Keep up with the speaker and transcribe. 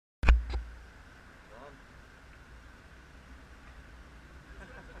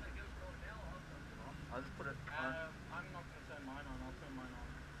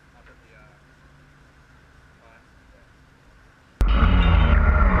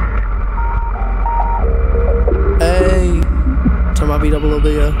up a little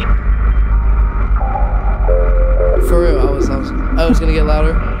bit, yeah. For real, I was gonna get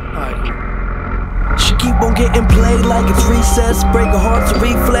louder. Alright, cool. She keep on getting played like it's recess. Break her heart to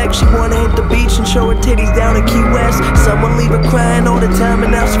reflex. She wanna hit the beach and show her titties down in Key West. Someone leave her crying all the time,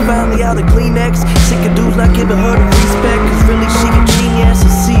 and now she finally out of Kleenex. Sick of dudes not giving her the respect, cause really she a genius,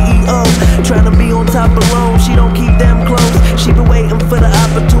 a CEO. Trying to be on top alone, she don't keep them close. She been waiting for the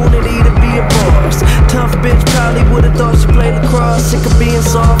opportunity to be a boss. Tough bitch, probably would've thought she played lacrosse. Sick of being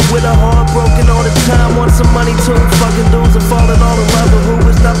soft with her heart broken all the time. Want some money too, fucking dudes and falling all in love with who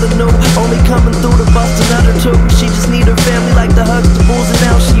is nothing new. Only coming through to bust another two. She just need her family like the Huxtables, and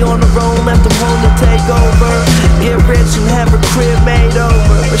now she on her own, left them home to take over. Get rich and have her crib made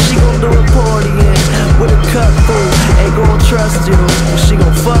over, but she gon' do a partying with a cut through. Ain't gon' trust you, but she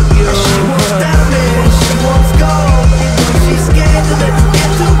gon' fuck you. She wants diamonds, she wants gold, but she's scared to let you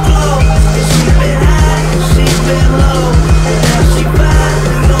get too close. Cause she been high and she been low, and now she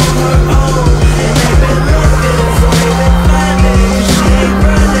finally on her own. And they been looking, so they been finding. Cause she ain't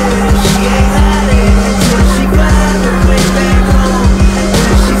running, she ain't hiding, until she find her way back home,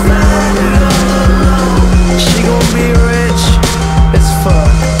 when she's finally all alone. She gon' be rich as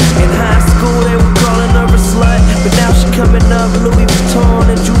fuck. In high school they were calling her a slut, but now she coming up Louis Vuitton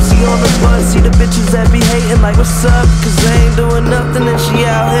and juicy on the butt. See the bitches that be hating like what's up, cause they ain't doing nothing and she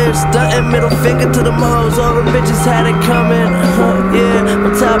out here stunting. Middle finger to them hoes, all the bitches had it coming. Yeah,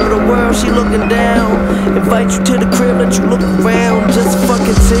 on top of the world she looking down. Invite you to the crib, let you look around, just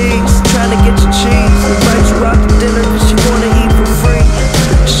fucking tease. Trying to get your cheese, invite you out to dinner cause she wanna eat for free.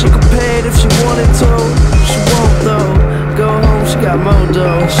 She could pay it if she wanted to, she won't though. Go home, she got more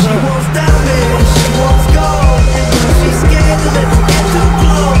dough. She wants diamonds, she wants gold, but she's scared to let you get too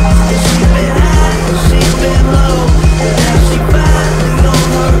close. Cause she been high and she been low, but now she finally on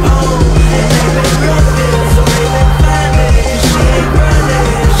her own. And they been looking, so they been finding. Cause she ain't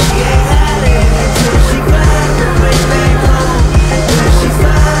running, she ain't hiding, until she find her way back home, when she's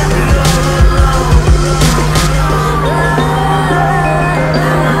finally all alone.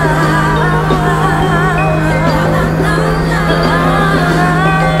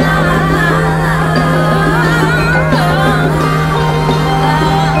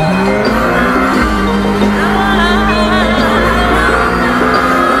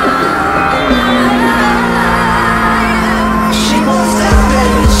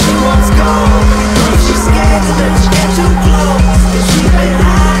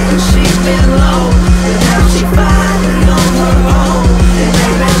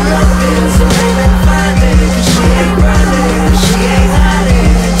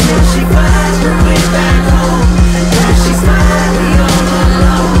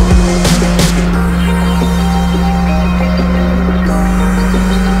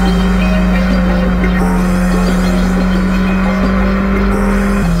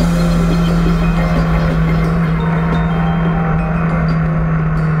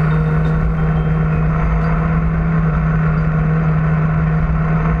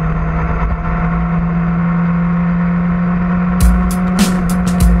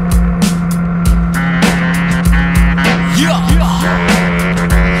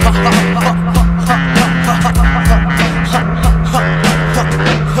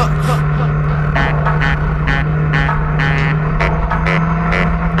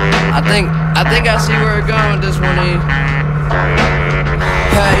 I think I see where we're going with this one, E.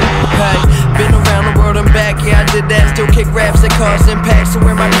 Hey, been around the world and back, yeah I did that. Still kick raps that cause impact. So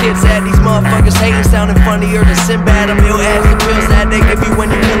where my kids at? These motherfuckers hating, sounding funnier than Sinbad. I'm ill ass, the pills that they give you when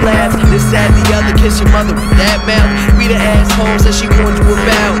you can laugh. This, that, the other, kiss your mother with that mouth. We the assholes that she warned you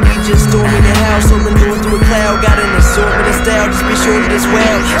about. He just storming the house, open doors through a cloud. Got an assortment of style, just be sure that it's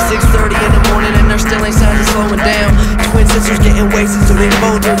well. 6:30 in the morning and there still ain't signs of slowing down. Twin sisters getting wasted, so they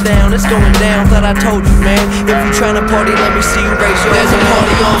both her down. It's going down, thought I told you, man. If you tryna party, let me see you raise your hand. There's a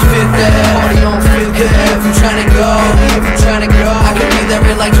party on Fifth Ave, party on Fifth Ave. If you tryna go, if you tryna go, I can be there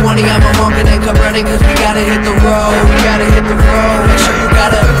in like 20. I'm a honkin' and come running, cause we gotta hit the road. We gotta hit the road. Make sure you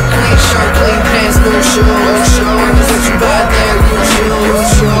got a clean shirt, clean pants, new shoes. Cause if you buy there, you choose.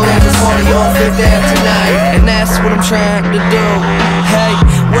 There's a party on Fifth Ave tonight, and that's what I'm trying to do. Hey,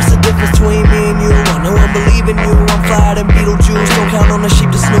 what's the difference between me and you? I know I'm believing you. I'm fly than Beetlejuice. Don't count on the sheep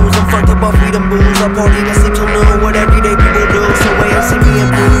to snooze. I'm fucked up off weed and booze. I party and sleep till noon. What everyday people do. So wait and see me in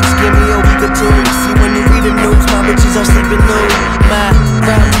boots. Give me a week or two. See when you read the news, my bitches are sleeping nude. My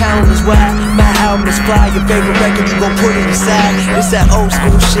round town is wide. My album is fly. Your favorite record, you gon' put it aside. It's that old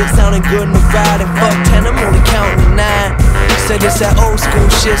school shit sounding good in the ride. And fuck 10, I'm only counting to 9. Said it's that old school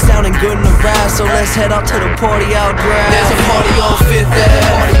shit sounding good in the ride. So let's head out to the party out drive. There's a party on Fifth Ave,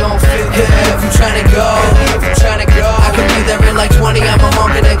 party on Fifth Ave.